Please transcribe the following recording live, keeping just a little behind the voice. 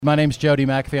My name's Jody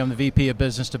McAfee. I'm the VP of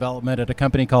Business Development at a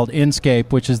company called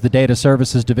Inscape, which is the data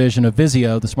services division of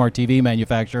Vizio, the smart TV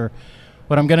manufacturer.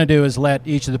 What I'm going to do is let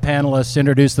each of the panelists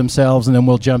introduce themselves, and then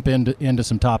we'll jump into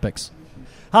some topics.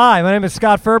 Hi, my name is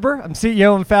Scott Ferber. I'm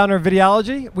CEO and founder of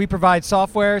Videology. We provide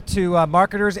software to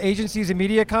marketers, agencies, and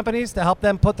media companies to help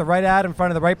them put the right ad in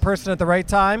front of the right person at the right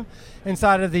time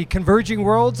inside of the converging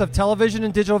worlds of television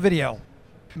and digital video.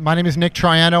 My name is Nick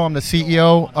Triano. I'm the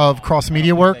CEO of Cross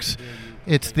Media Works.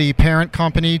 It's the parent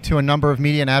company to a number of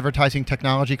media and advertising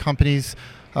technology companies,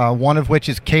 one of which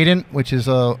is Cadent, which is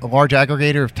a large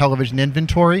aggregator of television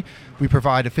inventory. We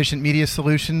provide efficient media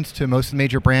solutions to most of the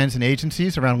major brands and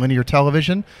agencies around linear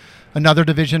television. Another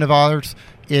division of ours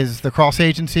is the Cross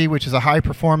Agency, which is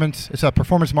it's a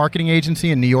performance marketing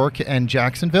agency in New York and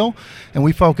Jacksonville. And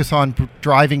we focus on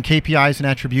driving KPIs and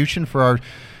attribution for our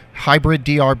hybrid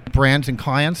DR brands and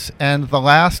clients. And the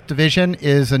last division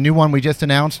is a new one we just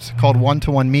announced called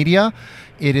One-to-One Media.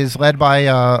 It is led by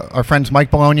our friends Mike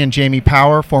Bologna and Jamie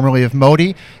Power, formerly of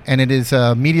Modi, and it is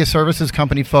a media services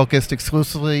company focused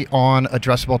exclusively on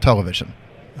addressable television.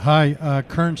 Hi,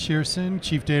 Kern Shearson,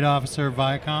 Chief Data Officer of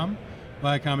Viacom.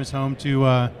 Viacom is home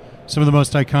to some of the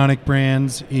most iconic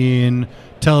brands in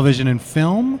television and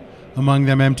film, among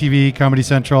them MTV, Comedy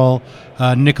Central,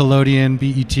 Nickelodeon,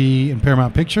 BET, and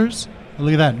Paramount Pictures. Oh,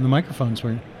 look at that, the microphones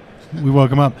were. We woke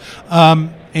them up.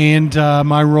 And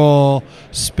my role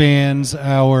spans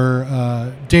our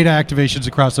data activations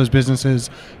across those businesses,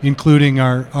 including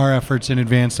our efforts in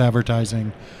advanced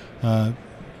advertising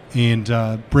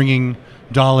and bringing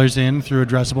dollars in through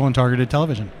addressable and targeted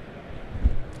television.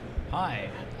 Hi.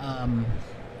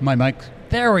 My mic.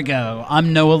 There we go.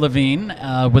 I'm Noah Levine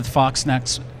with Fox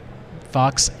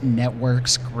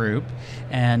Networks Group,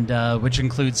 and which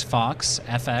includes Fox,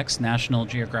 FX, National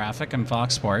Geographic, and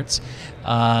Fox Sports.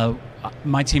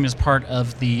 My team is part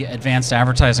of the Advanced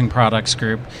Advertising Products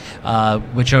Group,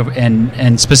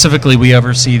 and specifically we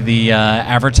oversee the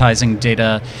advertising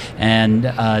data and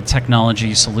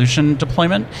technology solution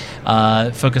deployment,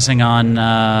 focusing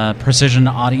on precision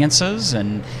audiences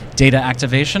and data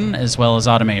activation as well as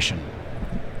automation.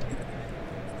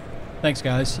 Thanks,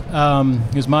 guys.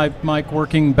 Is my mic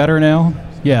working better now?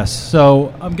 Yes.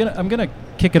 So I'm gonna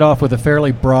kick it off with a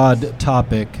fairly broad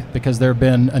topic because there have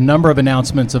been a number of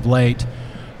announcements of late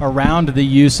around the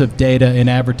use of data in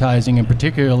advertising, and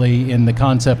particularly in the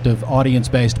concept of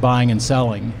audience-based buying and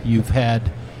selling. You've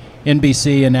had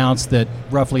NBC announce that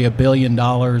roughly $1 billion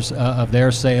of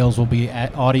their sales will be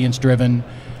audience-driven.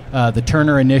 The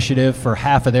Turner Initiative for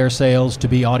half of their sales to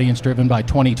be audience-driven by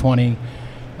 2020.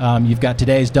 You've got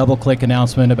today's DoubleClick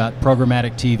announcement about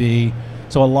programmatic TV.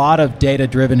 So a lot of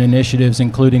data-driven initiatives,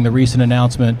 including the recent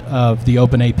announcement of the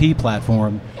OpenAP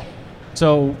platform.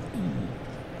 So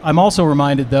I'm also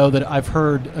reminded, though, that I've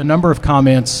heard a number of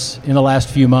comments in the last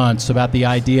few months about the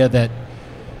idea that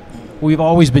we've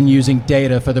always been using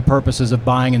data for the purposes of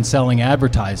buying and selling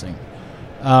advertising.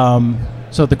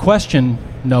 So the question,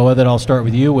 Noah, that I'll start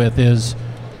with you with is,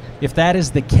 if that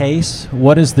is the case,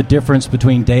 what is the difference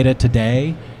between data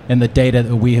today and the data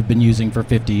that we have been using for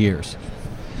 50 years?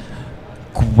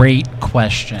 Great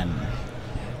question.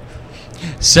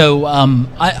 So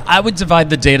I would divide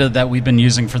the data that we've been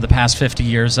using for the past 50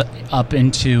 years up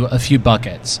into a few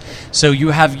buckets. So you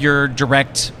have your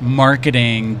direct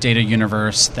marketing data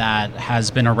universe that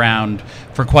has been around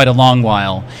for quite a long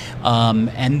while.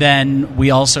 And then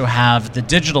we also have the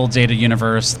digital data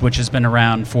universe, which has been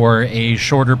around for a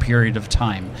shorter period of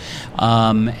time.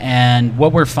 And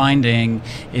what we're finding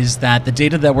is that the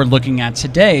data that we're looking at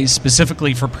today,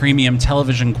 specifically for premium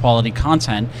television quality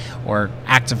content or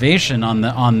activation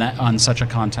on such a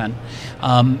content,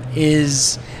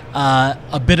 is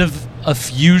a bit of a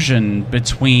fusion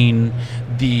between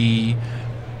the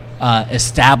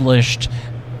established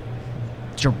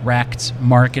direct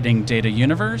marketing data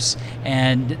universe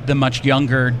and the much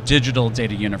younger digital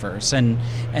data universe. And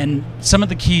some of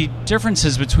the key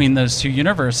differences between those two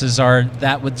universes are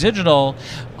that with digital,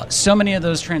 so many of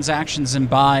those transactions and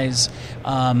buys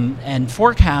and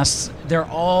forecasts, they're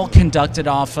all conducted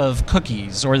off of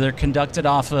cookies, or they're conducted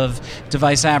off of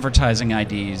device advertising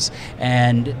IDs,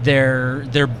 and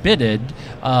they're bidded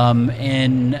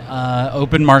in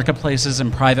open marketplaces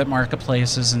and private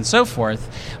marketplaces and so forth.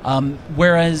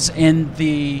 Whereas in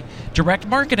the direct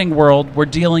marketing world, we're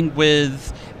dealing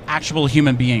with actual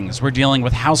human beings. We're dealing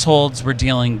with households, we're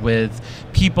dealing with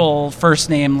people, first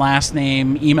name, last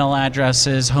name, email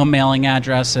addresses, home mailing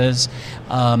addresses,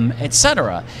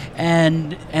 etc.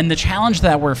 And the challenge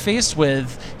that we're faced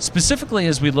with, specifically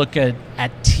as we look at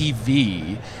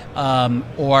TV,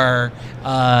 or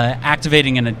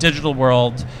activating in a digital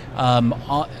world,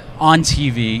 on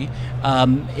TV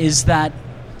is that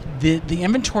the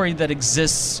inventory that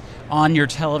exists on your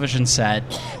television set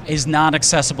is not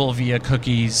accessible via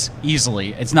cookies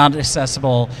easily. It's not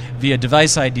accessible via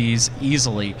device IDs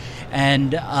easily.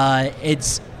 And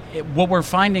what we're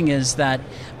finding is that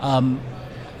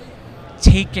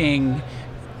taking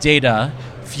data,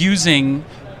 fusing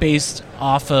based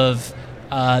off of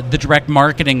the direct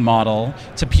marketing model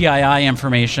to PII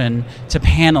information to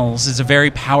panels is a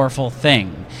very powerful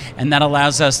thing. And that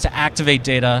allows us to activate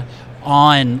data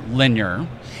on linear.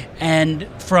 And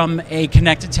from a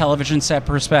connected television set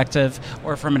perspective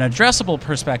or from an addressable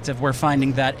perspective, we're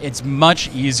finding that it's much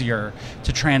easier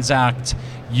to transact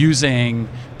using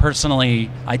personally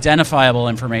identifiable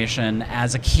information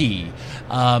as a key,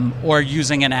 or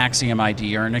using an Axiom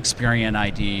ID or an Experian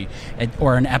ID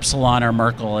or an Epsilon or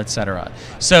Merkle, et cetera.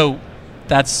 So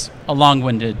that's a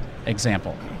long-winded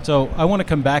example. So I want to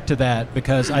come back to that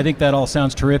because I think that all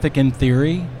sounds terrific in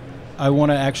theory. I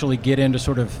want to actually get into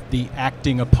sort of the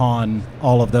acting upon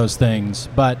all of those things.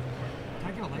 But Can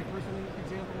I give a layperson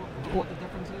example of what the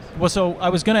difference is? well, so I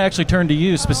was going to actually turn to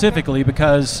you specifically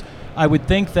because I would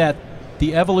think that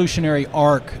the evolutionary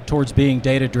arc towards being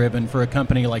data-driven for a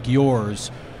company like yours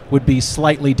would be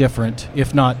slightly different,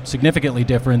 if not significantly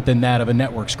different, than that of a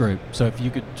networks group. So if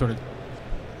you could sort of...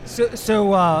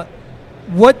 So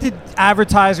what did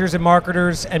advertisers and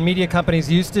marketers and media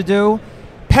companies used to do?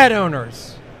 Pet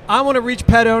owners. I want to reach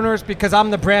pet owners because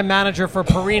I'm the brand manager for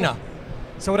Purina.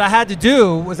 So what I had to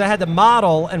do was I had to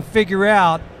model and figure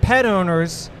out pet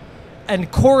owners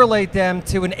and correlate them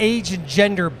to an age and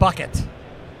gender bucket.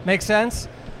 Make sense?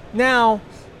 Now,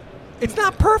 it's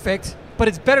not perfect, but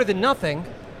it's better than nothing.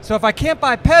 So if I can't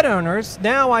buy pet owners,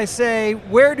 now I say,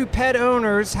 where do pet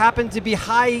owners happen to be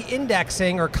high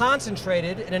indexing or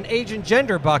concentrated in an age and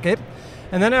gender bucket?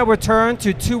 And then I would turn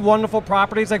to two wonderful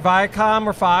properties like Viacom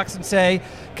or Fox and say,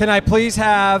 can I please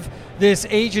have this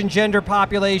age and gender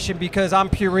population because I'm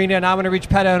Purina and I want to reach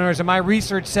pet owners, and my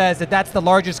research says that that's the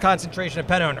largest concentration of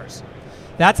pet owners.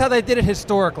 That's how they did it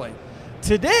historically.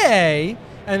 Today,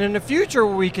 and in the future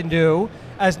what we can do,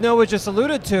 as Noah just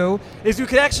alluded to, is we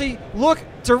could actually look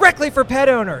directly for pet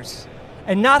owners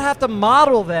and not have to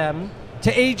model them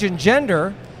to age and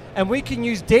gender. And we can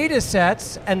use data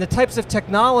sets and the types of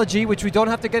technology, which we don't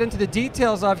have to get into the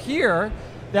details of here,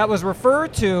 that was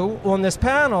referred to on this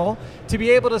panel, to be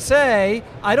able to say,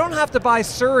 I don't have to buy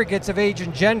surrogates of age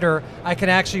and gender, I can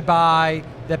actually buy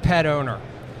the pet owner.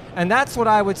 And that's what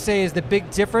I would say is the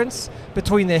big difference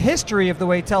between the history of the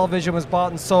way television was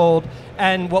bought and sold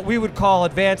and what we would call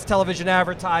advanced television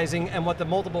advertising and what the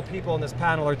multiple people in this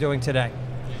panel are doing today.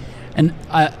 And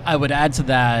I would add to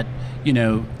that,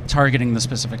 targeting the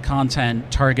specific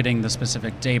content, targeting the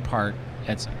specific day part,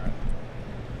 etc.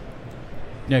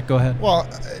 Nick, go ahead. Well,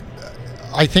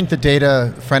 I think the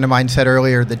data, a friend of mine said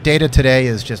earlier, the data today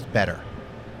is just better,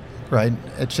 right?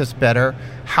 It's just better.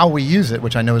 How we use it,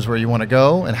 which I know is where you want to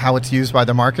go, and how it's used by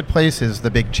the marketplace is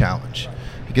the big challenge.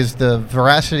 Because the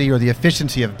veracity or the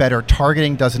efficiency of better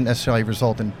targeting doesn't necessarily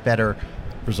result in better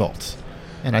results.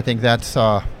 And I think that's...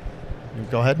 go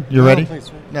ahead. You ready? Please.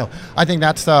 No. I think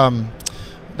that's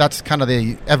kind of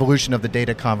the evolution of the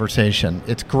data conversation.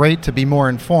 It's great to be more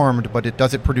informed, but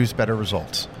does it produce better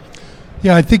results?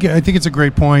 Yeah, I think it's a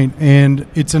great point, and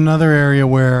it's another area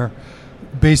where,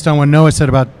 based on what Noah said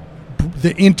about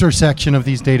the intersection of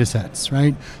these data sets,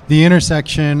 right? The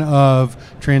intersection of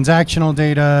transactional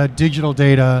data, digital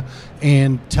data,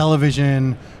 and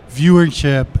television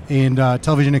viewership and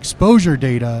television exposure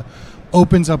data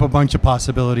opens up a bunch of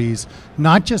possibilities,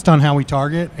 not just on how we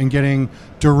target and getting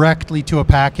directly to a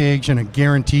package and a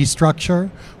guarantee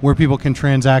structure where people can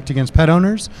transact against pet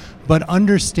owners, but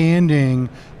understanding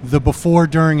the before,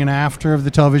 during, and after of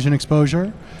the television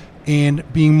exposure and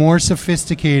being more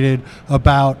sophisticated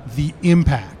about the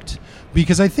impact.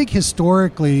 Because I think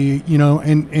historically,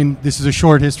 and this is a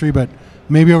short history, but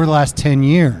maybe over the last 10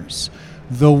 years,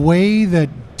 the way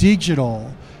that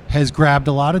digital has grabbed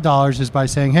a lot of dollars is by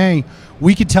saying, hey,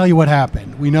 we could tell you what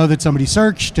happened. We know that somebody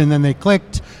searched and then they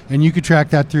clicked, and you could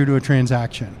track that through to a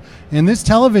transaction. And this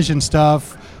television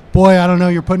stuff, boy, I don't know,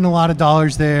 you're putting a lot of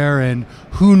dollars there, and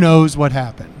who knows what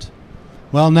happened.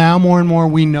 Well, now more and more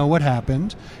we know what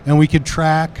happened, and we could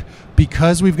track,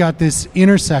 because we've got this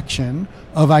intersection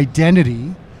of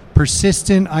identity,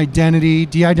 persistent identity,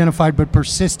 de-identified but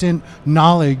persistent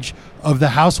knowledge of the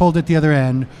household at the other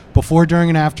end, before, during,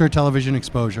 and after television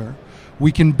exposure.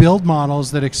 We can build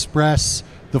models that express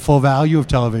the full value of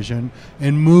television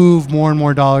and move more and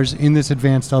more dollars in this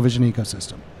advanced television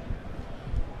ecosystem.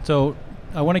 So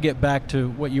I want to get back to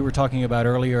what you were talking about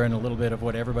earlier and a little bit of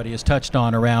what everybody has touched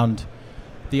on around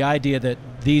the idea that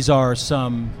these are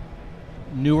some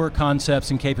newer concepts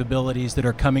and capabilities that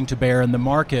are coming to bear in the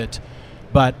market.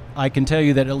 But I can tell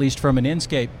you that at least from an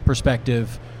Inscape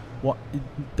perspective,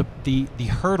 the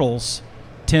hurdles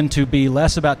tend to be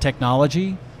less about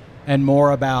technology and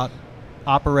more about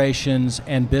operations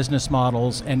and business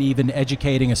models, and even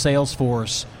educating a sales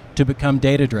force to become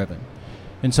data-driven.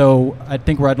 And so I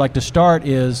think where I'd like to start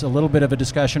is a little bit of a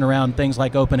discussion around things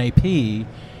like OpenAP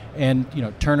and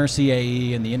Turner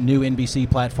CAE and the new NBC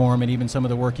platform, and even some of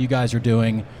the work you guys are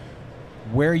doing,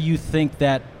 where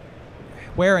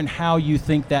and how you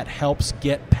think that helps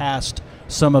get past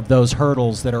some of those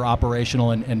hurdles that are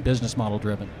operational and business model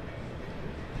driven.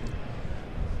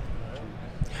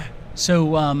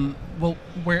 So,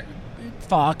 we're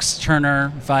Fox,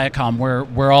 Turner, Viacom.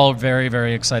 We're all very,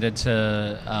 very excited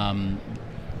to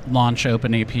launch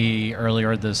OpenAP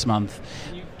earlier this month.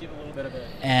 Can you give a little bit of a...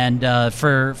 And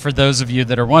for those of you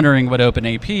that are wondering what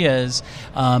OpenAP is,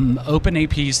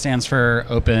 OpenAP stands for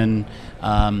Open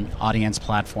Audience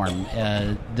Platform.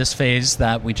 This phase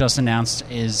that we just announced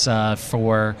is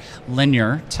for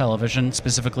linear television,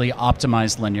 specifically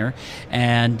optimized linear,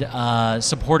 and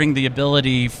supporting the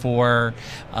ability for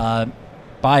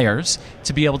buyers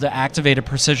to be able to activate a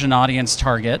precision audience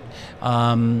target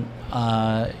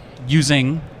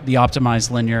using the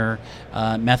optimized linear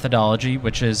methodology,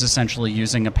 which is essentially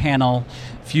using a panel,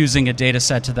 fusing a data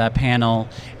set to that panel,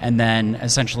 and then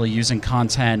essentially using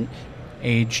content,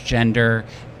 age, gender,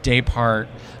 day part,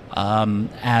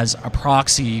 as a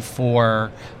proxy for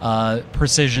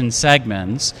precision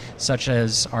segments, such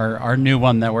as our new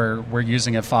one that we're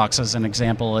using at Fox as an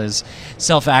example is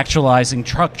self-actualizing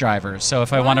truck drivers. So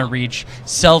if I want to reach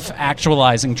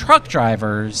self-actualizing truck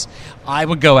drivers, I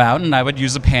would go out and I would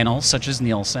use a panel such as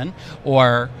Nielsen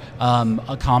or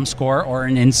a ComScore or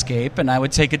an Inscape, and I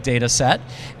would take a data set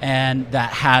and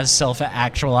that has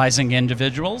self-actualizing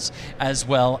individuals as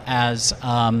well as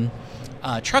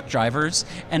truck drivers,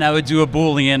 and I would do a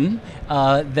Boolean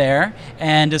there,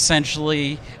 and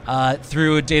essentially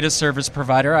through a data service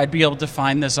provider, I'd be able to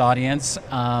find this audience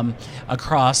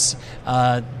across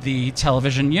the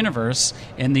television universe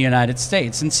in the United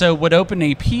States. And so what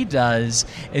OpenAP does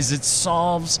is it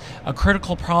solves a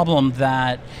critical problem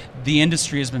that the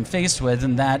industry has been faced with,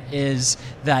 and that is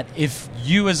that if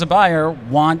you as a buyer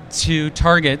want to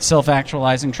target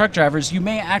self-actualizing truck drivers, you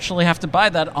may actually have to buy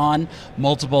that on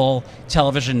multiple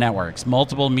television networks,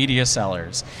 multiple media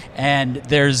sellers. And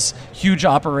there's huge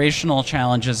operational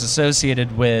challenges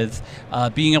associated with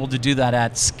being able to do that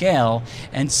at scale.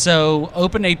 And so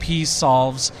OpenAP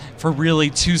solves for really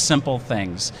two simple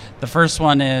things. The first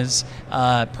one is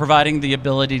providing the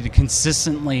ability to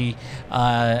consistently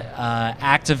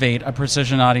activate a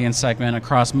precision audience segment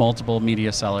across multiple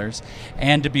media sellers,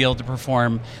 and to be able to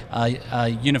perform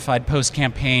unified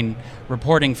post-campaign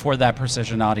reporting for that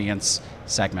precision audience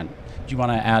segment. Do you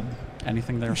want to add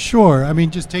anything there? Sure. I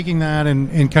mean, just taking that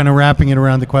and kind of wrapping it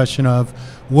around the question of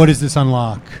what does this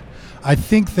unlock? I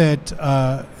think that,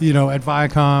 at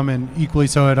Viacom and equally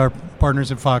so at our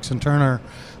partners at Fox and Turner,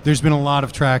 there's been a lot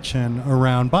of traction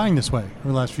around buying this way over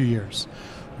the last few years.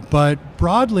 But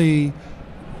broadly,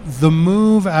 the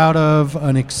move out of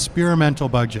an experimental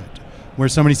budget where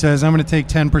somebody says, I'm going to take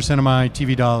 10% of my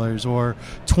TV dollars or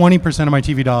 20% of my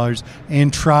TV dollars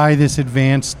and try this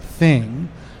advanced thing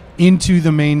into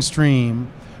the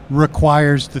mainstream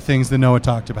requires the things that Noah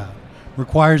talked about.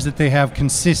 Requires that they have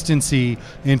consistency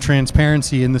and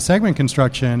transparency in the segment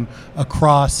construction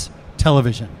across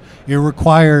television. It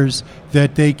requires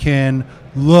that they can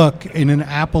look in an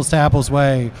apples-to-apples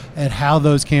way at how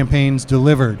those campaigns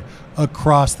delivered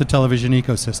across the television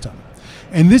ecosystem.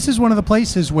 And this is one of the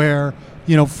places where,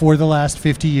 for the last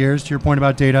 50 years, to your point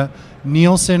about data,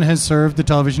 Nielsen has served the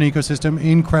television ecosystem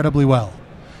incredibly well.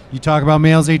 You talk about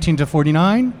males 18 to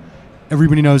 49,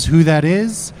 everybody knows who that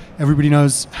is, everybody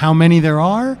knows how many there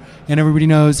are, and everybody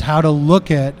knows how to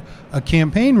look at a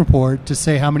campaign report to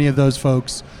say how many of those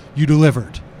folks you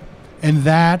delivered. And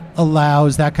that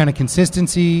allows that kind of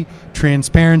consistency,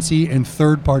 transparency, and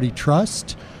third-party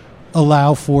trust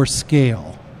allow for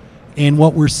scale. And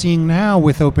what we're seeing now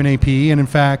with OpenAP, and in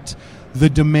fact, the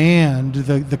demand,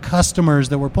 the customers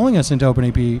that were pulling us into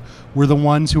OpenAP were the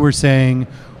ones who were saying,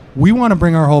 we want to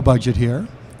bring our whole budget here,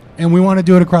 and we want to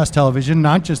do it across television,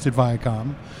 not just at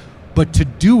Viacom. But to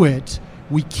do it,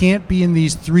 we can't be in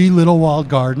these 3 little walled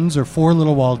gardens or 4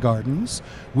 little walled gardens.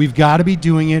 We've got to be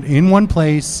doing it in one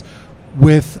place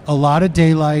with a lot of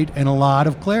daylight and a lot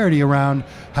of clarity around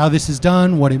how this is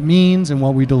done, what it means, and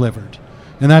what we delivered.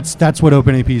 And that's what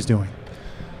OpenAP is doing.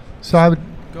 So I would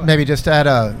maybe just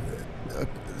add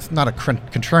not a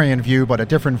contrarian view, but a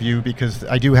different view, because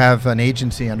I do have an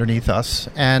agency underneath us.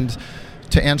 And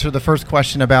to answer the first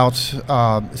question about,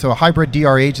 so hybrid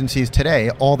DR agencies today,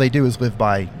 all they do is live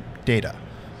by data.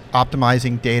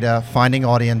 Optimizing data, finding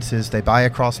audiences, they buy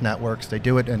across networks, they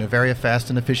do it in a very fast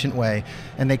and efficient way,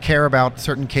 and they care about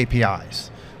certain KPIs,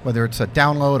 whether it's a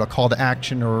download, a call to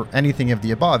action, or anything of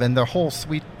the above. And the whole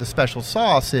suite, the special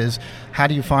sauce is, how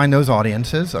do you find those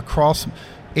audiences across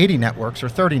 80 networks or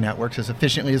 30 networks as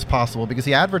efficiently as possible, because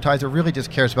the advertiser really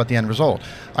just cares about the end result.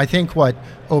 I think what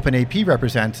OpenAP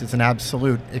represents is an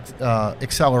absolute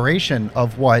acceleration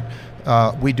of what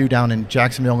we do down in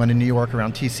Jacksonville and in New York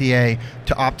around TCA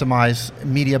to optimize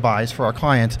media buys for our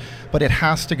clients. But it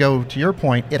has to go, to your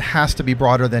point, it has to be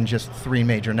broader than just 3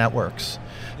 major networks.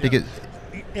 Yeah. Because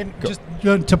And just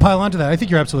to pile onto that, I think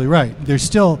you're absolutely right. There's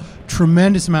still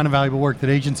tremendous amount of valuable work that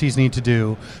agencies need to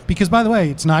do, because, by the way,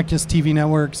 it's not just TV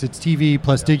networks, it's TV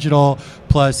plus digital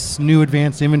plus new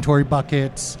advanced inventory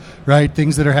buckets, right?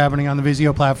 Things that are happening on the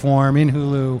Vizio platform, in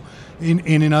Hulu,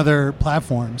 in other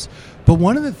platforms. But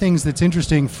one of the things that's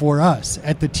interesting for us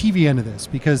at the TV end of this,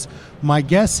 because my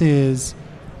guess is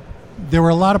there were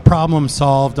a lot of problems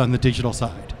solved on the digital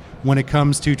side when it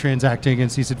comes to transacting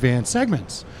against these advanced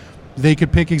segments. They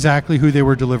could pick exactly who they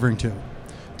were delivering to.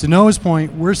 To Noah's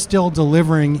point, we're still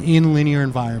delivering in linear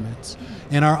environments,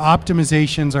 and our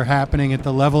optimizations are happening at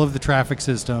the level of the traffic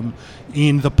system,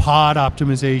 in the pod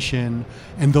optimization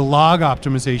and the log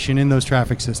optimization in those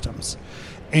traffic systems.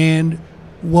 And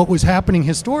what was happening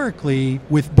historically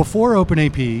with before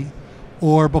OpenAP,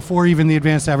 or before even the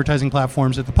advanced advertising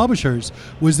platforms at the publishers,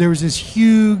 was there was this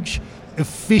huge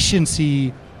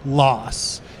efficiency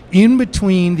loss in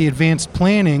between the advanced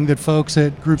planning that folks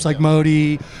at groups like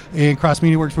Modi and Cross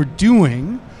Media Works were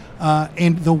doing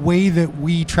and the way that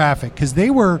we traffic. Because they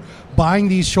were buying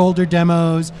these shoulder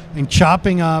demos and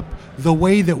chopping up the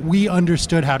way that we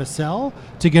understood how to sell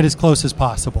to get as close as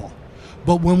possible.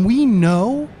 But when we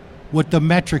know what the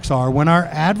metrics are, when our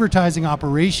advertising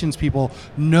operations people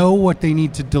know what they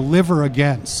need to deliver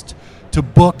against to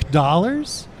book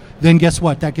dollars, then guess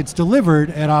what? That gets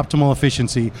delivered at optimal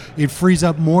efficiency. It frees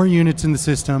up more units in the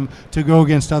system to go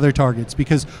against other targets,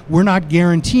 because we're not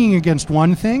guaranteeing against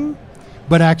one thing,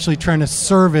 but actually trying to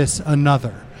service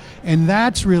another. And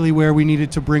that's really where we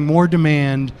needed to bring more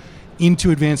demand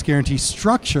into advanced guarantee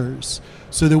structures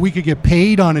so that we could get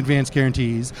paid on advanced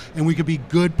guarantees and we could be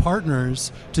good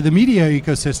partners to the media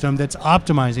ecosystem that's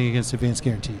optimizing against advanced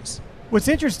guarantees. What's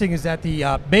interesting is that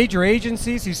the major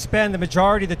agencies who spend the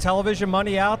majority of the television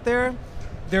money out there,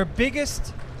 their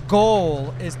biggest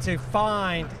goal is to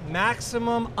find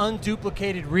maximum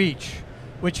unduplicated reach,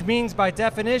 which means by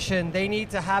definition they need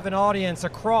to have an audience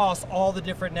across all the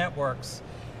different networks.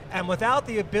 And without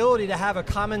the ability to have a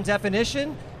common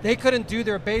definition, they couldn't do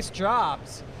their base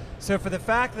jobs. So for the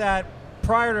fact that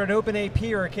prior to an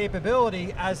OpenAP or a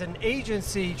capability, as an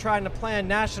agency trying to plan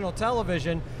national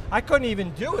television, I couldn't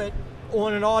even do it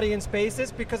on an audience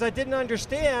basis because I didn't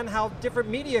understand how different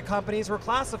media companies were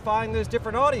classifying those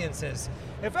different audiences.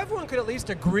 If everyone could at least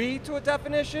agree to a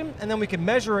definition and then we can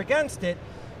measure against it,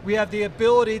 we have the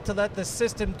ability to let the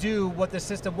system do what the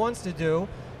system wants to do,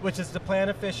 which is to plan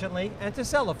efficiently and to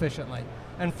sell efficiently.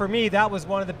 And for me, that was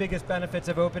one of the biggest benefits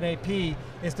of OpenAP,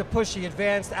 is to push the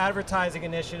advanced advertising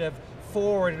initiative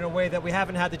forward in a way that we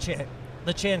haven't had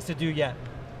the chance to do yet.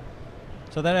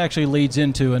 So that actually leads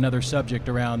into another subject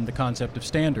around the concept of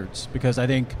standards, because I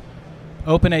think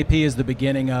OpenAP is the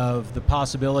beginning of the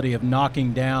possibility of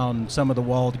knocking down some of the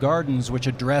walled gardens, which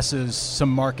addresses some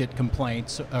market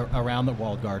complaints around the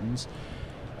walled gardens.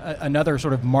 Another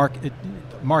sort of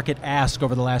market ask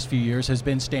over the last few years has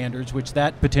been standards, which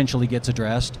that potentially gets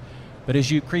addressed. But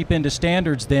as you creep into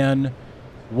standards, then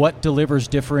what delivers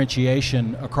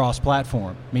differentiation across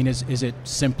platform? I mean, is it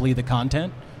simply the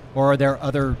content? Or are there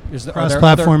other...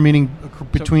 Cross-platform meaning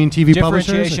between TV publishers?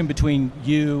 Differentiation between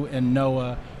you and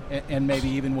Noah and maybe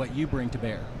even what you bring to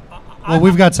bear. Well,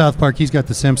 we've got South Park, he's got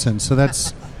The Simpsons, so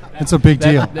that's a big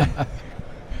deal.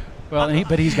 Well,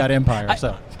 but he's got Empire,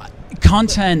 so...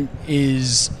 Content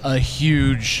is a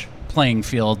huge playing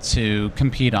field to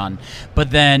compete on,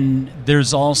 but then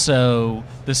there's also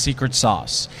the secret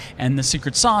sauce. And the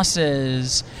secret sauce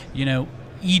is,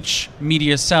 each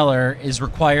media seller is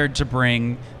required to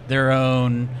bring their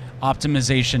own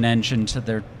optimization engine to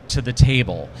the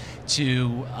table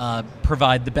to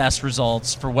provide the best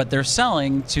results for what they're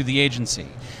selling to the agency,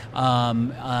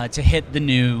 to hit the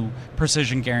new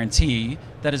precision guarantee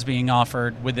that is being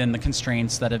offered within the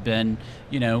constraints that have been,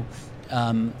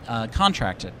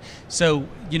 contracted. So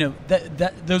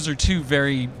those are two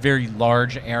very, very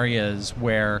large areas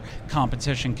where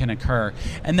competition can occur.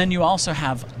 And then you also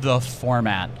have the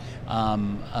format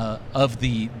of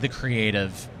the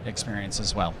creative experience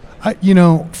as well.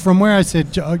 From where I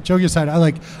sit, joking aside,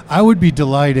 I would be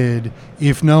delighted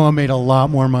if Noah made a lot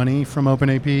more money from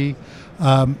OpenAP.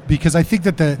 Because I think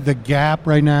that the gap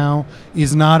right now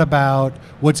is not about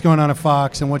what's going on at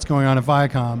Fox and what's going on at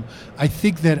Viacom. I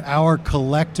think that our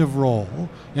collective role,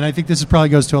 and I think this probably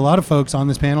goes to a lot of folks on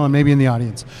this panel and maybe in the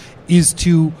audience, is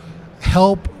to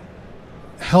help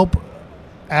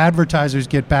advertisers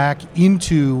get back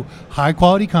into high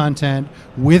quality content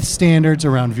with standards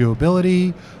around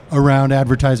viewability, around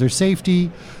advertiser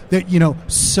safety. That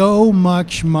so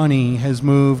much money has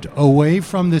moved away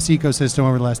from this ecosystem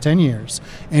over the last 10 years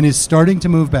and is starting to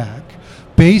move back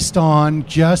based on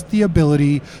just the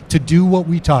ability to do what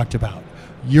we talked about.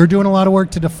 You're doing a lot of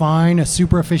work to define a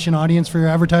super efficient audience for your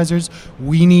advertisers.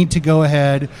 We need to go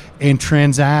ahead and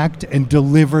transact and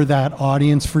deliver that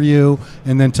audience for you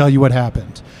and then tell you what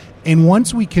happened. And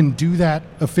once we can do that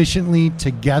efficiently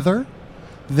together,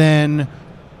 then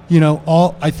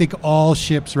I think all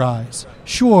ships rise.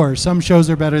 Sure, some shows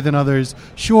are better than others.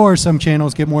 Sure, some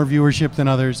channels get more viewership than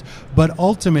others. But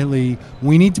ultimately,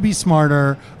 we need to be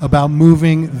smarter about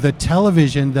moving the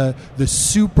television, the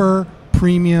super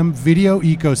premium video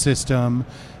ecosystem,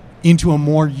 into a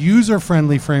more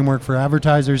user-friendly framework for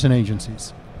advertisers and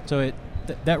agencies. So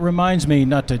that reminds me,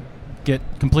 not to get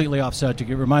completely off subject,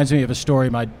 it reminds me of a story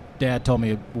my dad told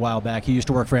me a while back. He used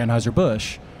to work for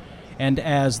Anheuser-Busch. And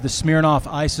as the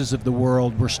Smirnoff Ices of the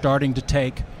world were starting to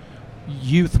take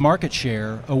youth market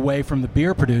share away from the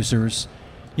beer producers,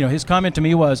 his comment to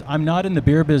me was, I'm not in the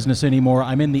beer business anymore,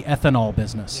 I'm in the ethanol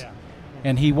business. Yeah.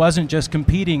 And he wasn't just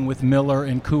competing with Miller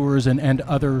and Coors and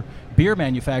other beer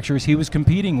manufacturers, he was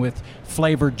competing with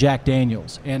flavored Jack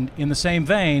Daniels. And in the same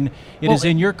vein, it is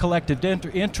in your collective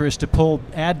interest to pull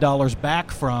ad dollars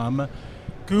back from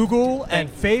Google and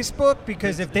Facebook,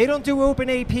 because if they don't do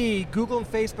OpenAP, Google and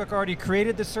Facebook already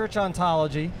created the search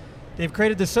ontology. They've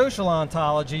created the social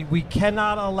ontology. We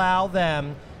cannot allow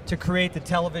them to create the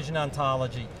television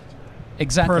ontology.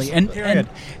 Exactly.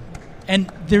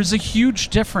 And there's a huge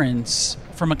difference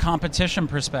from a competition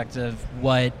perspective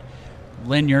what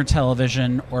linear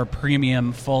television or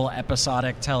premium full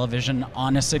episodic television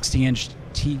on a 60-inch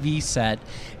TV set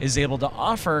is able to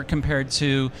offer compared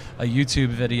to a YouTube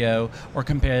video or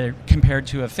compared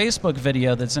to a Facebook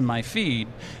video that's in my feed.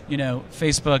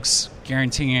 Facebook's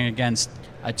guaranteeing against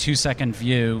a 2-second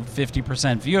view, 50%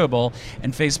 viewable,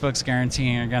 and Facebook's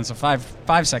guaranteeing against a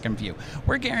 5-second view.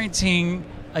 We're guaranteeing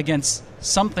against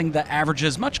something that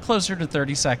averages much closer to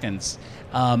 30 seconds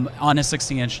on a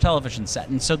 60-inch television set.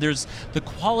 And so there's the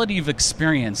quality of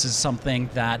experience is something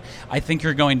that I think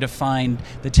you're going to find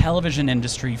the television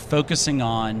industry focusing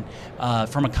on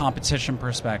from a competition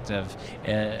perspective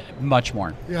much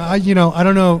more. Yeah, I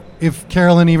don't know if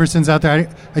Carolyn Everson's out there.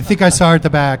 I think I saw her at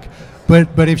the back.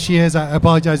 But if she is, I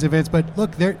apologize in advance. But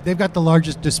look, they've got the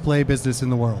largest display business in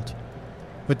the world,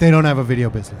 but they don't have a video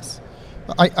business.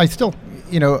 I still,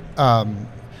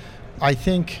 I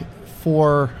think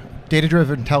for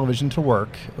data-driven television to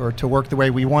work, or to work the way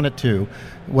we want it to,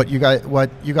 what you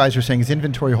guys are saying is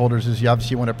inventory holders is you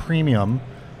obviously want a premium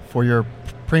for your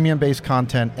premium-based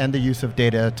content and the use of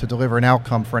data to deliver an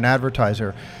outcome for an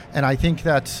advertiser. And I think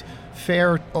that's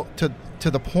fair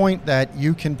to the point that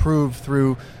you can prove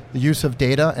through the use of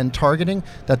data and targeting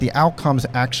that the outcomes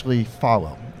actually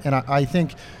follow. And I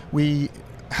think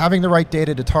having the right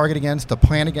data to target against, to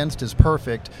plan against is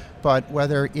perfect, but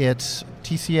whether it's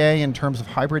TCA in terms of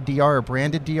hybrid DR or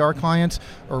branded DR clients,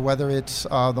 or whether it's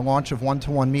the launch of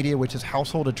one-to-one media, which is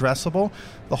household addressable,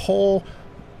 the whole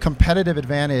competitive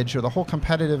advantage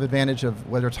of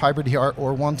whether it's hybrid DR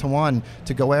or one-to-one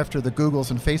to go after the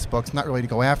Googles and Facebooks, not really to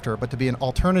go after, but to be an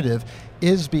alternative,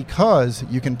 is because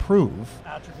you can prove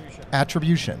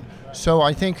attribution. So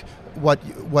I think what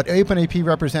OpenAP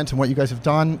represents and what you guys have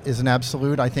done is an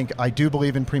absolute. I do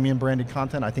believe in premium branded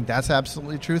content. I think that's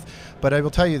absolutely the truth. But I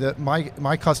will tell you that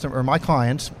my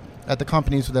clients at the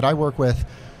companies that I work with,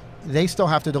 they still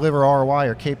have to deliver ROI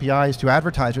or KPIs to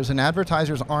advertisers, and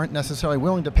advertisers aren't necessarily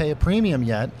willing to pay a premium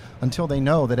yet until they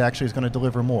know that it actually is going to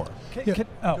deliver more.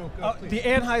 The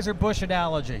Anheuser-Busch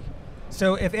analogy.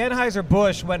 So if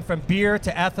Anheuser-Busch went from beer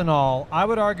to ethanol, I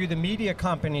would argue the media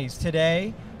companies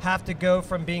today have to go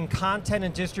from being content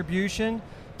and distribution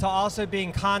to also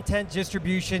being content,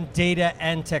 distribution, data,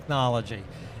 and technology.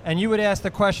 And you would ask the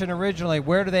question originally,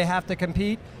 where do they have to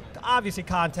compete? Obviously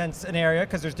content's an area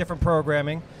because there's different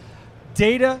programming.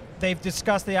 Data, they've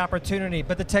discussed the opportunity,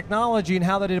 but the technology and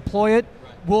how they deploy it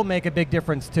will make a big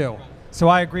difference too. So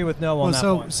I agree with Noah on that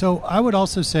point. So I would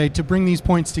also say, to bring these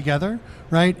points together,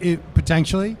 right,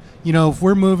 potentially, if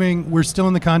we're still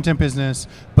in the content business,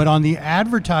 but on the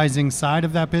advertising side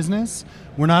of that business,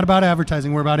 we're not about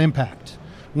advertising, we're about impact.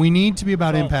 We need to be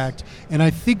about impact. And I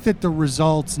think that the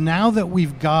results, now that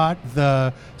we've got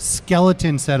the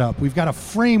skeleton set up, we've got a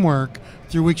framework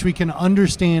through which we can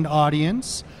understand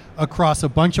audience across a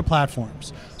bunch of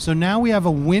platforms. So now we have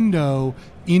a window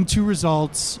into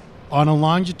results on a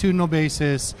longitudinal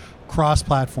basis,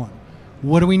 cross-platform.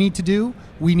 What do we need to do?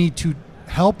 We need to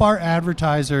help our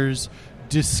advertisers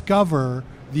discover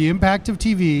the impact of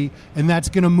TV, and that's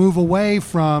going to move away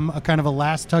from a kind of a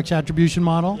last touch attribution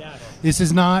model. Yes.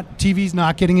 TV's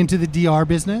not getting into the DR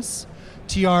business.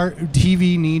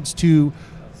 TV needs to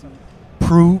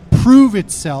prove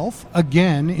itself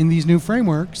again in these new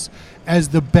frameworks as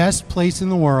the best place in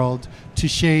the world to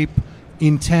shape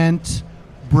intent,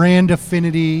 brand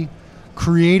affinity,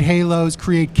 create halos,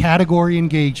 create category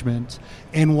engagement,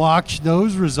 and watch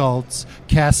those results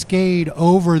cascade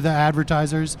over the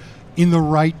advertisers in the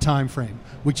right time frame,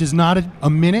 which is not a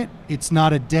minute, it's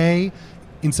not a day.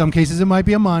 In some cases it might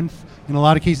be a month. In a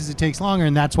lot of cases it takes longer,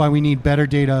 and that's why we need better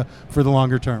data for the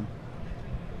longer term.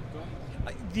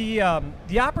 The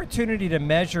opportunity to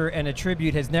measure and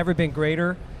attribute has never been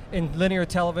greater in linear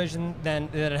television than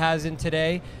it has in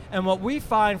today. And what we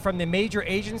find from the major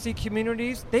agency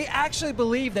communities, they actually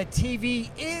believe that TV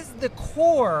is the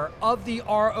core of the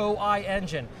ROI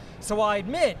engine. So I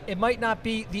admit it might not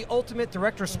be the ultimate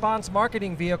direct response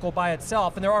marketing vehicle by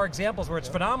itself, and there are examples where it's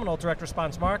phenomenal direct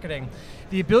response marketing.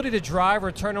 The ability to drive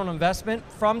return on investment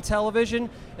from television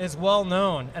is well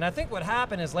known. And I think what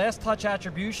happened is last touch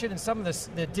attribution and some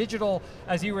of the digital,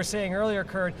 as you were saying earlier,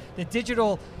 Kurt, the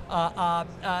digital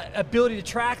ability to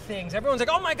track things. Everyone's like,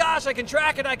 oh my gosh, I can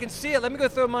track it, I can see it, let me go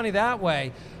throw money that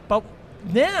way. But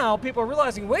now people are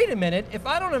realizing, wait a minute, if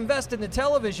I don't invest in the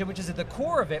television, which is at the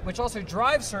core of it, which also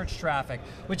drives search traffic,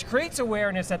 which creates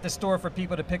awareness at the store for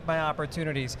people to pick my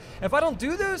opportunities, if I don't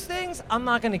do those things, I'm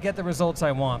not going to get the results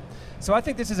I want. So I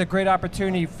think this is a great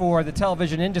opportunity for the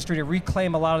television industry to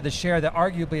reclaim a lot of the share that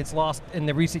arguably it's lost in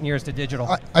the recent years to digital.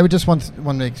 I would just want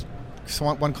to make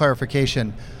one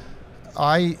clarification.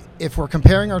 If we're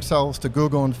comparing ourselves to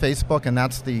Google and Facebook and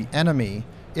that's the enemy,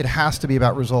 it has to be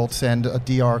about results and a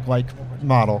DR-like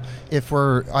model.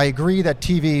 I agree that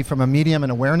TV from a medium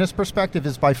and awareness perspective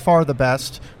is by far the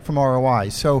best from ROI.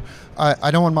 So I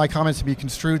don't want my comments to be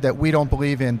construed that we don't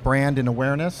believe in brand and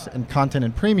awareness and content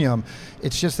and premium.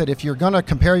 It's just that if you're going to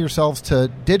compare yourselves to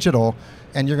digital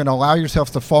and you're going to allow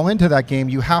yourselves to fall into that game,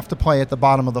 you have to play at the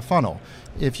bottom of the funnel.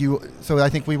 I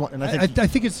think we want. And I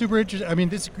think it's super interesting. I mean,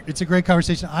 it's a great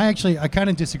conversation. I kind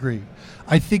of disagree.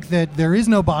 I think that there is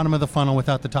no bottom of the funnel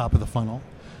without the top of the funnel,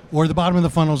 or the bottom of the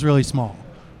funnel is really small,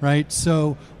 right?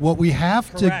 So what we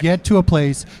have to get to a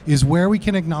place is where we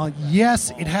can acknowledge,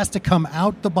 yes, it has to come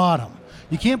out the bottom.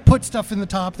 You can't put stuff in the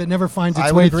top that never finds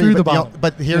its way through the bottom.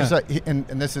 But here's and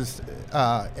this is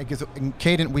in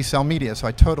Cadent we sell media, so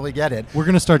I totally get it. We're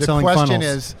going to start selling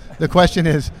funnels. The question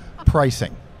is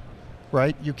pricing.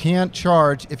 Right? You can't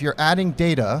charge, if you're adding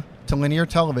data to linear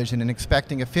television and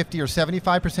expecting a 50 or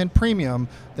 75% premium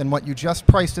than what you just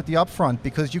priced at the upfront,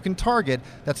 because you can target,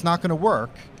 that's not going to work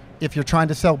if you're trying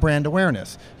to sell brand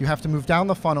awareness. You have to move down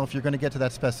the funnel if you're going to get to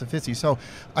that specificity. So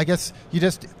I guess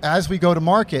as we go to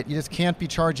market, you just can't be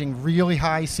charging really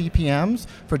high CPMs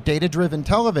for data-driven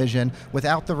television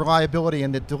without the reliability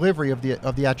and the delivery of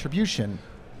the attribution.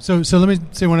 So let me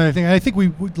say one other thing. I think we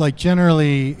would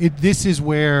generally, this is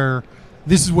where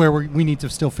we need to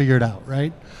still figure it out,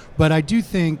 right? But I do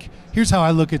think, here's how I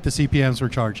look at the CPMs we're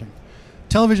charging.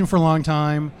 Television for a long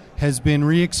time has been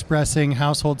re-expressing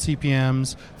household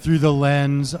CPMs through the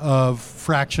lens of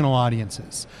fractional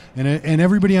audiences. And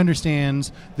everybody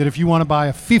understands that if you want to buy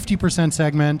a 50%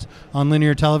 segment on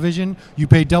linear television, you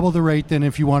pay double the rate than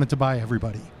if you wanted to buy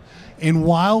everybody. And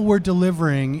while we're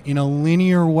delivering in a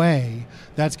linear way,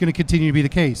 that's going to continue to be the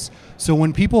case. So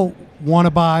when people want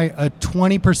to buy a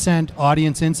 20%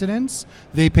 audience incidence,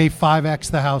 they pay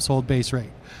 5x the household base rate.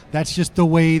 That's just the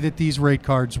way that these rate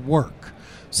cards work.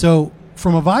 So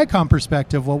from a Viacom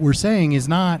perspective, what we're saying is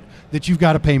not that you've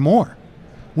got to pay more.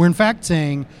 We're in fact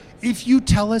saying, if you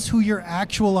tell us who your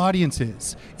actual audience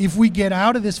is, if we get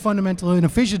out of this fundamental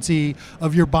inefficiency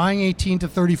of you're buying 18 to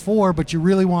 34, but you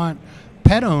really want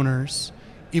pet owners,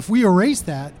 if we erase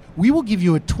that, we will give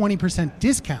you a 20%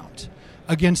 discount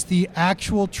against the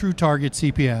actual true target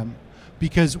CPM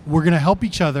because we're going to help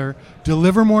each other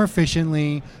deliver more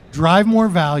efficiently, drive more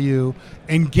value,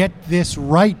 and get this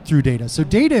right through data. So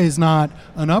data is not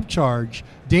an upcharge.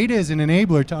 Data is an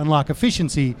enabler to unlock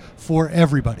efficiency for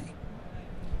everybody.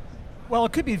 Well,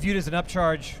 it could be viewed as an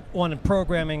upcharge on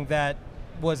programming that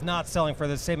was not selling for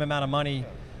the same amount of money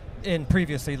in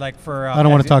previously, like for... I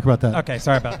don't want to talk about that. Okay,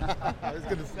 sorry about that. I was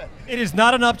going to say. It is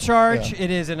not an upcharge.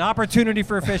 It is an opportunity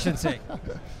for efficiency.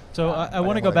 So I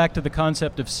want to go back to the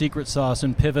concept of secret sauce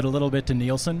and pivot a little bit to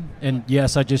Nielsen. And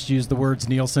yes, I just used the words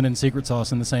Nielsen and secret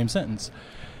sauce in the same sentence.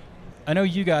 I know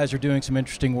you guys are doing some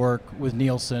interesting work with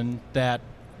Nielsen that,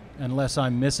 unless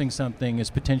I'm missing something, is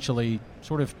potentially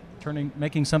sort of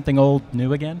making something old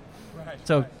new again. Right.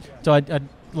 So I'd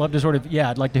love to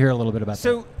I'd like to hear a little bit about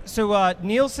that. So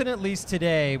Nielsen, at least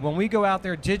today, when we go out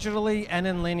there digitally and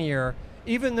in linear,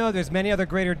 even though there's many other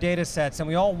greater data sets and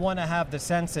we all want to have the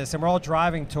census and we're all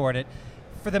driving toward it,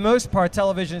 for the most part,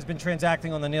 television has been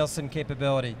transacting on the Nielsen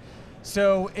capability.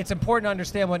 So it's important to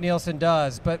understand what Nielsen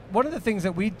does. But one of the things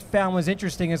that we found was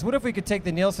interesting is, what if we could take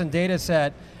the Nielsen data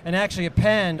set and actually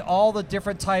append all the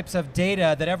different types of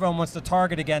data that everyone wants to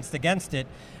target against it,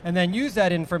 and then use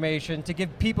that information to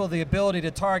give people the ability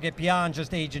to target beyond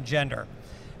just age and gender.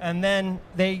 And then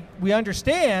we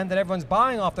understand that everyone's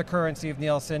buying off the currency of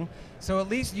Nielsen, so at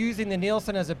least using the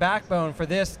Nielsen as a backbone for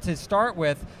this to start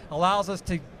with allows us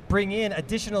to bring in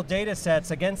additional data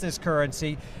sets against this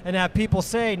currency and have people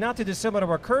say, not too dissimilar to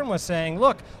what Kern was saying,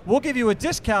 look, we'll give you a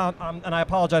discount, and I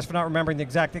apologize for not remembering the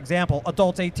exact example,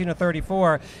 adults 18 to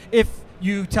 34, if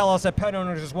you tell us that pet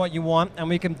owners is what you want, and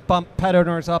we can bump pet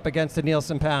owners up against the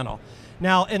Nielsen panel.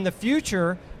 Now, in the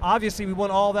future, obviously we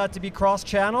want all that to be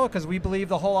cross-channel, because we believe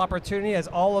the whole opportunity, as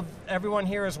everyone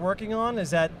here is working on,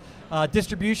 is that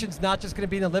distribution's not just going to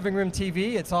be in the living room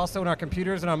TV, it's also in our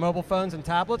computers and our mobile phones and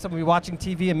tablets, and we'll be watching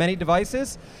TV in many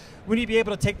devices. We need to be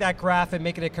able to take that graph and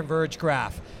make it a converged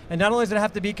graph. And not only does it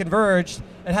have to be converged,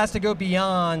 it has to go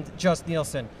beyond just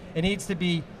Nielsen. It needs to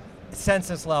be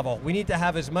census level. We need to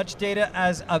have as much data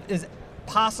as is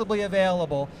possibly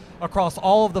available across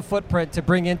all of the footprint to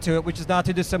bring into it, which is not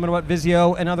too dissimilar to what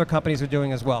Vizio and other companies are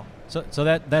doing as well. So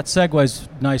that segues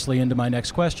nicely into my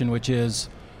next question, which is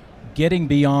getting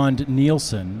beyond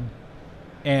Nielsen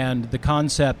and the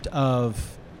concept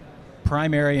of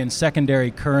primary and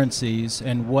secondary currencies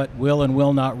and what will and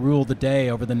will not rule the day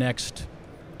over the next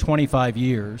 25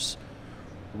 years.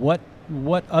 What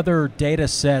other data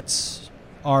sets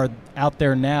are out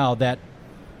there now that,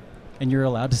 and you're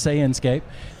allowed to say Inscape,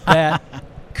 that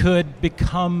could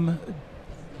become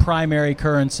primary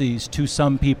currencies to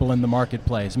some people in the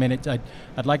marketplace? I mean,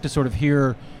 I'd like to sort of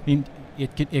hear. I mean,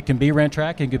 it can be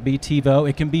Rentrak, it could be TiVo,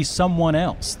 it can be someone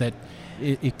else that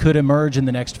it could emerge in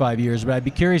the next 5 years. But I'd be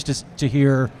curious to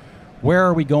hear, where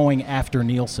are we going after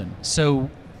Nielsen? So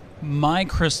my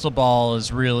crystal ball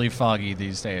is really foggy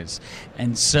these days,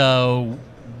 and so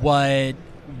what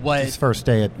His first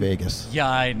day at Vegas. Yeah,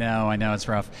 I know it's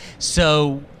rough.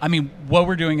 So, I mean, what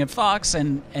we're doing at Fox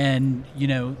and you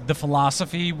know, the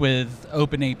philosophy with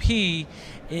OpenAP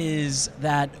is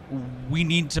that we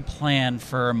need to plan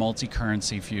for a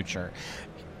multi-currency future.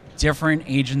 Different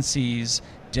agencies,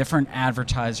 different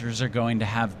advertisers are going to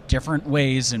have different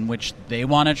ways in which they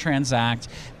want to transact.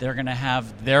 They're going to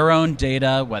have their own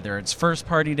data, whether it's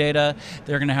first-party data.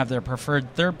 They're going to have their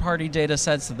preferred third-party data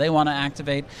sets that they want to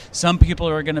activate. Some people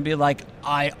are going to be like,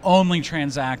 I only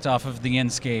transact off of the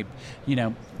Inscape,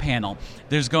 panel.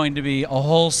 There's going to be a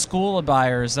whole school of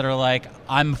buyers that are like,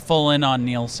 I'm full in on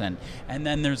Nielsen. And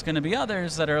then there's going to be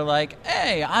others that are like,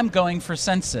 hey, I'm going for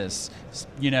census.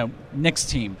 Nick's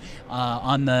team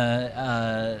on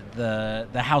the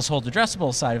household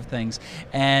addressable side of things,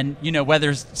 and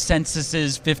whether census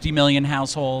is 50 million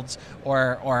households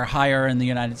or higher in the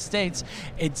United States,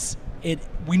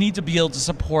 we need to be able to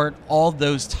support all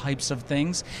those types of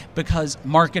things because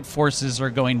market forces are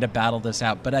going to battle this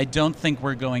out. But I don't think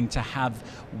we're going to have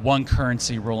one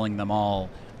currency ruling them all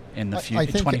in the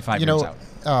future, 25 years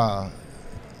out.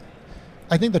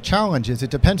 I think the challenge is it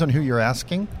depends on who you're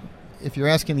asking. If you're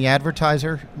asking the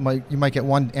advertiser, you might get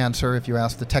one answer. If you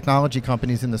ask the technology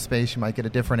companies in the space, you might get a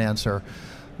different answer.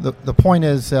 The point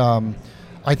is,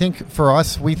 I think for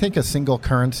us, we think a single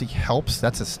currency helps.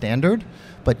 That's a standard,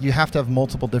 but you have to have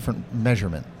multiple different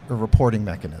measurement or reporting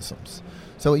mechanisms.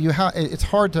 So it's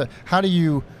hard to, how do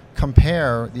you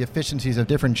compare the efficiencies of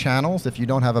different channels if you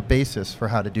don't have a basis for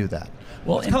how to do that?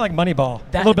 Well, it's kind of like Moneyball,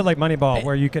 a little bit like Moneyball,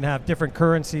 where you can have different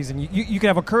currencies, and you can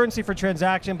have a currency for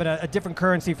transaction, but a different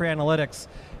currency for analytics.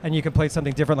 and you can play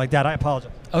something different like that. I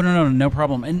apologize. Oh, no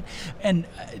problem. And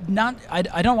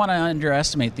I don't want to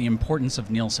underestimate the importance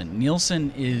of Nielsen.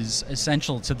 Nielsen is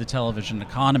essential to the television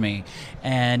economy,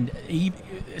 and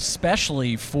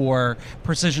especially for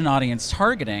precision audience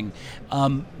targeting.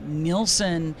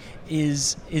 Nielsen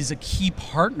is a key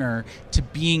partner to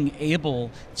being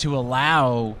able to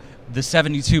allow the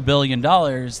 $72 billion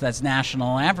that's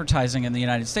national advertising in the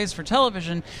United States for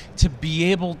television to be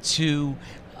able to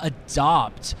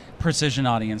adopt precision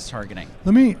audience targeting.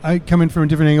 I come in from a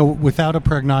different angle without a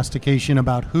prognostication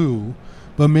about who,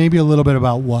 but maybe a little bit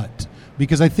about what.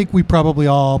 Because I think we probably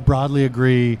all broadly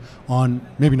agree on,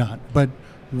 maybe not, but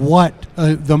what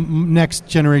the next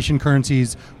generation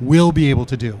currencies will be able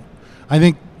to do. I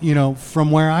think,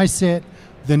 from where I sit,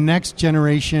 the next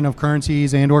generation of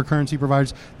currencies and or currency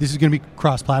providers, this is going to be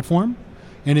cross-platform,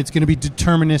 and it's going to be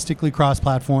deterministically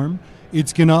cross-platform.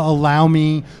 It's going to allow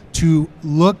me to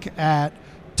look at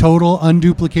total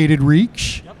unduplicated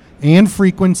reach and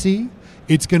frequency.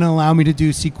 It's going to allow me to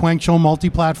do sequential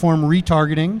multi-platform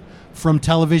retargeting from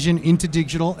television into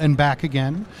digital and back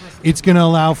again. It's going to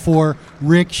allow for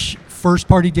rich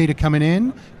first-party data coming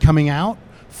in, coming out,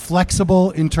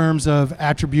 flexible in terms of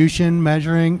attribution,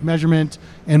 measurement,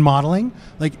 and modeling.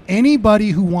 Like anybody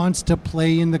who wants to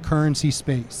play in the currency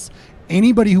space,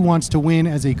 anybody who wants to win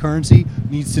as a currency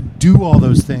needs to do all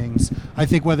those things. I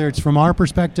think whether it's from our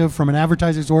perspective, from an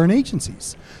advertiser's or an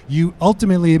agency's,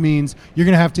 ultimately it means you're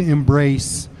going to have to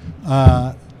embrace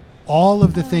all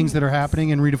of the things that are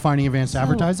happening in redefining advanced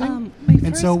advertising.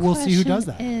 And so we'll see who does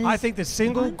that. I think the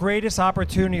single greatest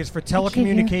opportunity is for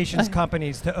telecommunications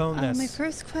companies to own this. My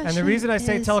first question and the reason I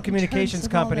say telecommunications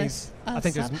companies, I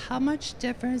think there's how much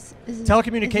difference is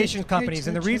telecommunications companies,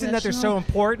 and the reason that they're so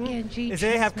important is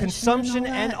they have consumption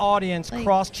and audience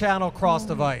cross-channel,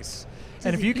 cross-device.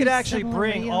 And if you could actually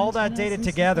bring all that data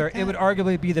together, it would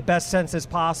arguably be the best census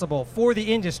possible for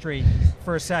the industry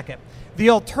for a second. The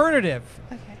alternative,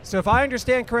 so if I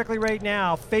understand correctly right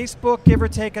now, Facebook, give or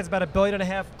take, has about 1.5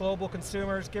 billion global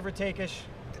consumers, give or take-ish,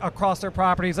 across their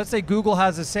properties. Let's say Google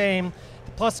has the same,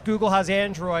 plus Google has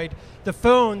Android. The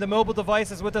phone, the mobile device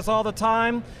is with us all the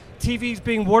time. TV's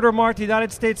being watermarked the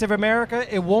United States of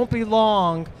America. It won't be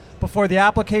long before the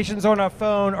applications on our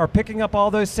phone are picking up all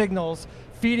those signals,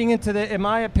 feeding into, in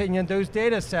my opinion, those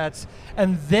data sets,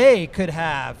 and they could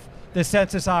have the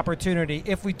census opportunity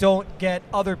if we don't get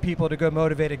other people to go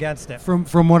motivate against it.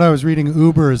 From what I was reading,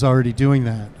 Uber is already doing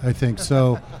that, I think.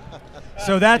 So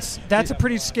so that's a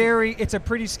pretty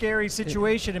scary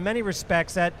situation in many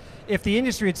respects, that if the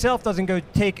industry itself doesn't go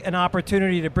take an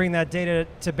opportunity to bring that data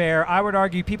to bear, I would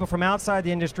argue people from outside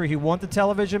the industry who want the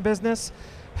television business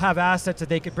have assets that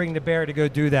they could bring to bear to go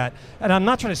do that. And I'm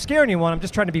not trying to scare anyone, I'm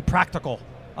just trying to be practical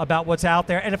about what's out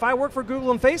there. And if I work for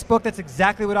Google and Facebook, that's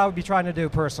exactly what I would be trying to do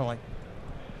personally.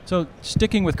 So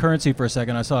sticking with currency for a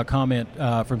second, I saw a comment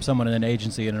from someone in an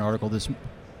agency in an article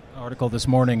this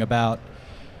morning about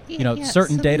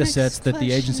certain data sets that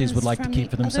the agencies would like to keep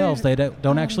for themselves. They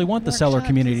don't actually want the seller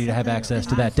community to have access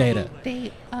to that data.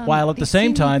 While at the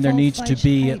same time, there needs to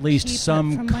be at least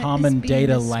some common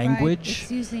data language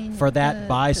for that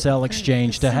buy-sell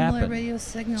exchange to happen.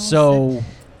 So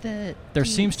there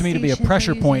seems to me to be a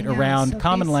pressure point around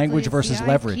common language versus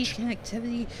leverage.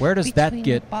 Where does that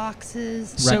get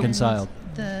reconciled?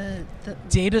 The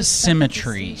data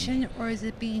symmetry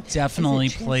definitely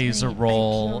plays a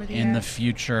role in the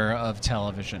future of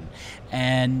television.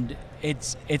 And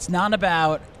it's not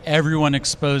about everyone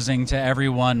exposing to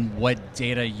everyone what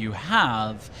data you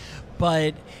have,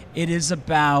 but it is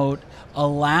about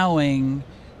allowing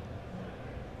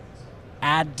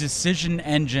ad decision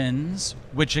engines,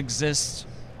 which exist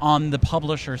on the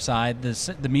publisher side,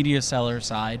 the media seller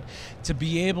side, to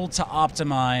be able to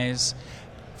optimize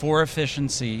for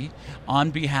efficiency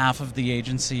on behalf of the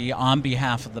agency, on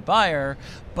behalf of the buyer.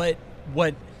 But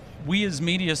what we as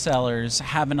media sellers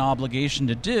have an obligation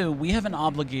to do, we have an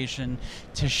obligation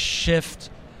to shift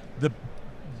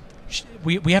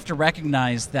we have to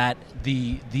recognize that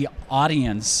the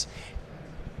audience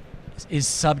is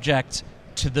subject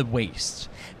to the waste.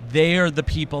 They are the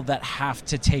people that have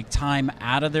to take time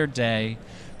out of their day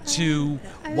to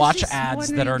watch ads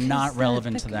that are not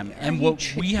relevant to them. And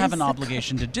what we have an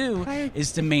obligation to do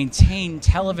is to maintain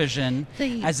television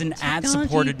as an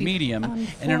ad-supported medium.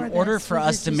 And in order for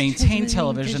us to maintain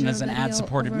television as an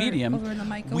ad-supported medium,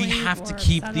 we have to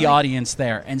keep the audience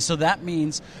there. And so that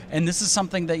means, and this is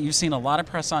something that you've seen a lot of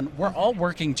press on, we're all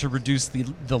working to reduce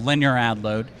the linear ad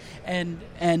load. And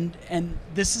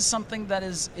this is something that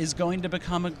is going to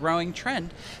become a growing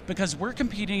trend, because we're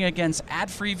competing against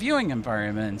ad-free viewing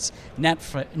environments advertisements.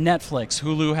 Netflix,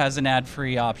 Hulu has an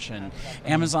ad-free option.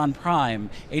 Amazon Prime,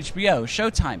 HBO,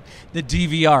 Showtime, the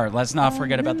DVR. Let's not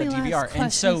forget about the DVR.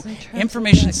 And so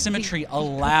information symmetry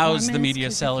allows the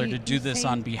media seller to do this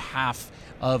on behalf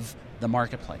of the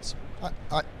marketplace.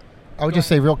 I would just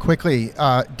say real quickly,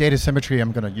 data symmetry,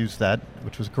 I'm going to use that,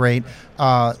 which was great.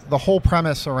 The whole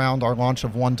premise around our launch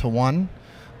of one-to-one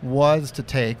was to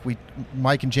take,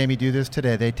 Mike and Jamie do this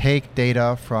today, they take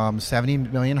data from 70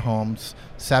 million homes,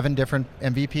 7 different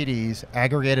MVPDs,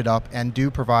 aggregate it up, and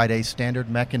do provide a standard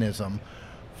mechanism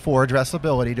for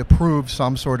addressability to prove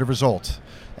some sort of result.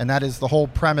 And that is the whole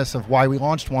premise of why we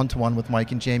launched one-to-one with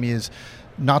Mike and Jamie, is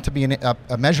not to be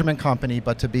a measurement company,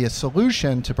 but to be a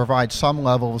solution to provide some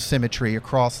level of symmetry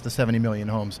across the 70 million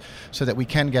homes so that we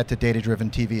can get to data-driven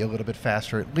TV a little bit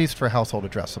faster, at least for household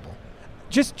addressable.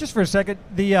 Just for a second,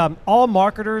 all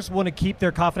marketers want to keep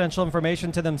their confidential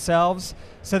information to themselves,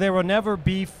 so there will never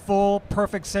be full,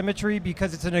 perfect symmetry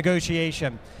because it's a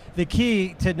negotiation. The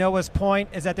key, to Noah's point,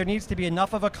 is that there needs to be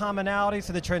enough of a commonality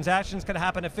so the transactions can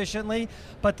happen efficiently.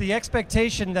 But the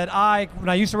expectation that when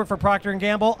I used to work for Procter &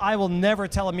 Gamble, I will never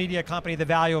tell a media company the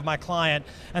value of my client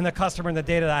and the customer and the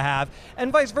data that I have.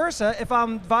 And vice versa, if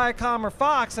I'm Viacom or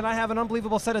Fox and I have an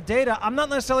unbelievable set of data, I'm not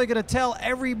necessarily going to tell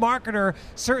every marketer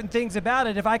certain things about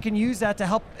it if I can use that to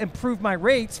help improve my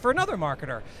rates for another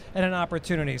marketer and an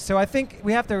opportunity. So I think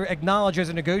we have to acknowledge there's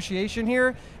a negotiation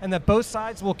here and that both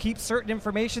sides will keep certain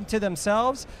information to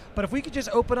themselves, but if we could just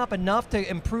open up enough to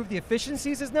improve the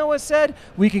efficiencies, as Noah said,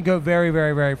 we can go very,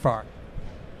 very, very far.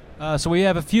 So we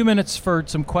have a few minutes for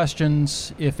some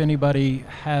questions. If anybody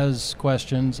has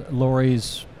questions,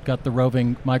 Lori's got the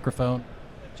roving microphone.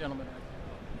 Gentlemen.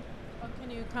 Oh,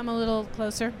 can you come a little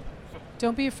closer?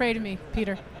 Don't be afraid of me,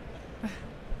 Peter.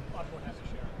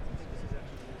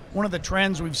 One of the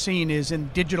trends we've seen is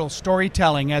in digital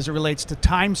storytelling as it relates to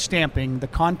time stamping the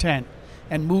content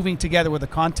and moving together with the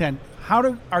content.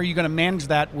 How are you going to manage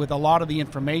that with a lot of the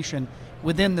information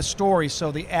within the story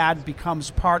so the ad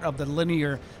becomes part of the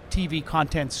linear TV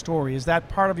content story? Is that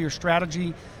part of your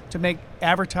strategy to make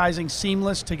advertising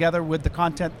seamless together with the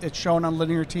content that's shown on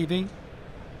linear TV?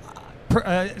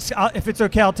 If it's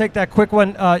okay, I'll take that quick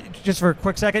one just for a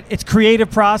quick second. It's creative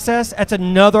process. That's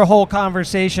another whole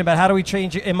conversation about how do we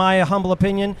change it, in my humble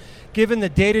opinion. Given the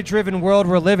data-driven world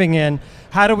we're living in,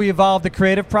 how do we evolve the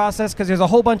creative process? Because there's a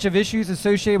whole bunch of issues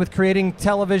associated with creating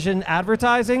television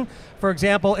advertising. For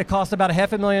example, it costs about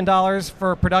 $500,000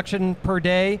 for production per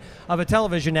day of a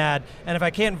television ad. And if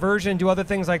I can't version, do other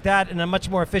things like that in a much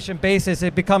more efficient basis,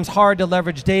 it becomes hard to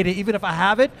leverage data. Even if I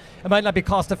have it, it might not be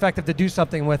cost-effective to do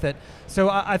something with it. So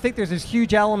I think there's this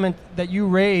huge element that you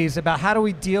raise about how do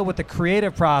we deal with the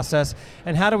creative process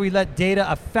and how do we let data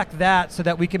affect that so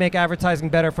that we can make advertising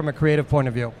better from a creative point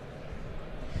of view.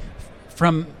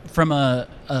 From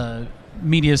a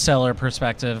media seller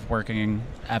perspective, working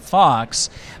at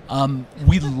Fox,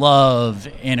 we love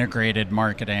integrated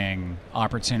marketing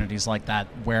opportunities like that,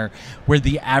 where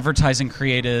the advertising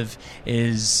creative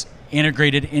is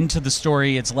integrated into the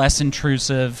story, it's less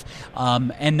intrusive,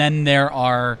 and then there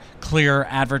are clear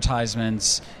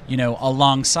advertisements,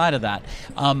 alongside of that.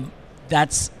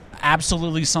 That's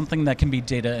absolutely something that can be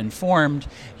data informed.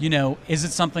 Is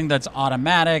it something that's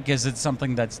automatic? Is it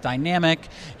something that's dynamic?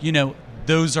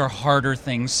 Those are harder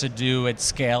things to do at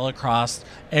scale across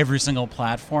every single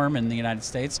platform in the United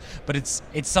States, but it's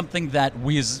something that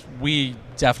we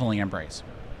definitely embrace.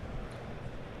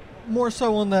 More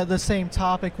so on the same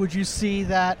topic, would you see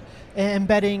that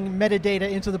embedding metadata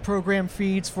into the program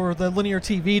feeds for the linear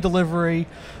TV delivery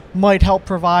might help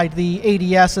provide the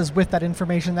ADSs with that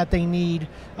information that they need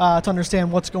to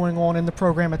understand what's going on in the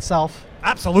program itself?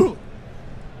 Absolutely.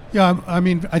 Yeah,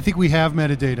 I think we have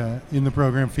metadata in the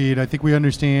program feed. I think we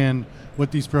understand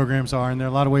what these programs are, and there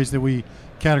are a lot of ways that we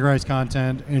categorize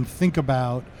content and think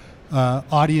about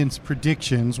audience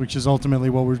predictions, which is ultimately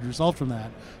what would result from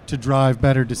that, to drive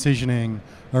better decisioning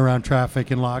around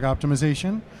traffic and log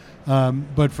optimization.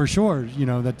 But for sure,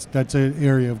 that's an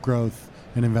area of growth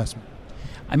and investment.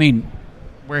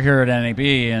 We're here at NAB,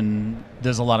 and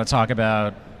there's a lot of talk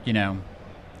about,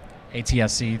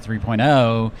 ATSC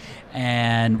 3.0,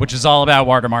 and which is all about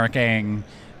watermarking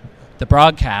the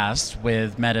broadcast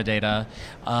with metadata,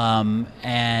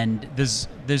 and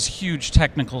there's huge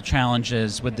technical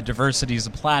challenges with the diversities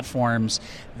of platforms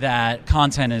that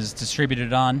content is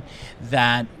distributed on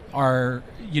that are,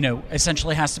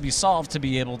 essentially has to be solved to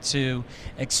be able to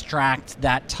extract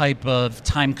that type of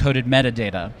time-coded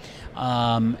metadata.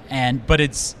 But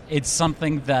it's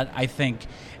something that I think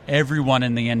everyone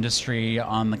in the industry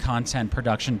on the content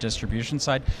production distribution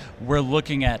side, we're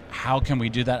looking at how can we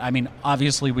do that. I mean,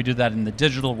 obviously we do that in the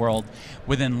digital world.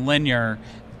 Within linear,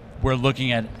 we're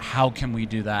looking at how can we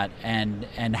do that and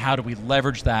how do we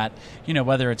leverage that,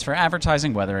 whether it's for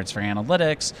advertising, whether it's for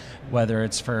analytics, whether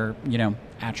it's for,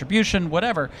 attribution,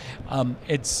 whatever.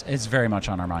 It's very much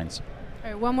on our minds. All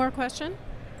right, one more question.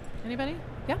 Anybody?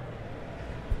 Yeah?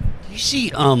 Do you see,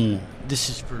 this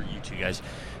is for you two guys,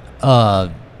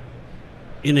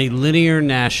 in a linear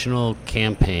national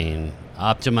campaign,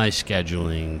 optimized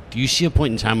scheduling, do you see a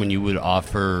point in time when you would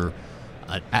offer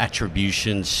an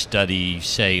attribution study,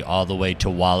 say, all the way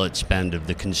to wallet spend of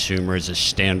the consumer as a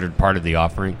standard part of the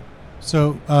offering?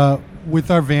 So with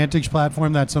our Vantage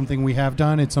platform, that's something we have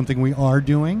done. It's something we are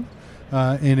doing,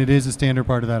 and it is a standard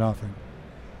part of that offering.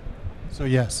 So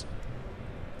yes.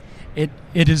 It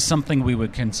is something we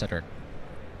would consider.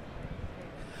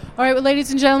 All right, well,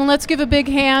 ladies and gentlemen, let's give a big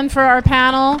hand for our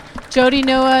panel, Jody,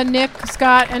 Noah, Nick,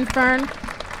 Scott, and Kern.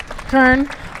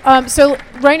 So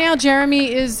right now,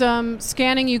 Jeremy is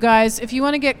scanning you guys. If you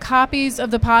want to get copies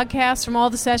of the podcast from all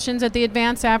the sessions at the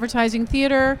Advanced Advertising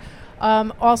Theater,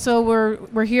 also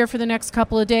we're here for the next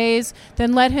couple of days,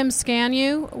 then let him scan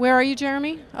you. Where are you,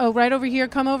 Jeremy? Oh, right over here.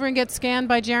 Come over and get scanned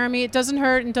by Jeremy. It doesn't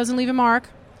hurt and doesn't leave a mark.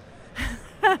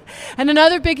 And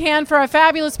another big hand for our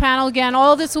fabulous panel. Again,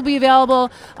 all of this will be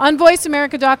available on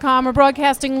voiceamerica.com. We're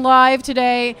broadcasting live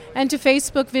today and to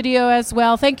Facebook video as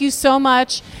well. Thank you so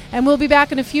much. And we'll be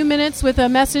back in a few minutes with a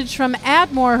message from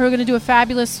AdMore, who are going to do a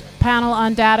fabulous panel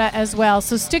on data as well.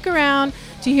 So stick around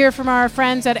to hear from our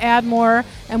friends at AdMore,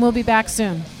 and we'll be back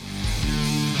soon.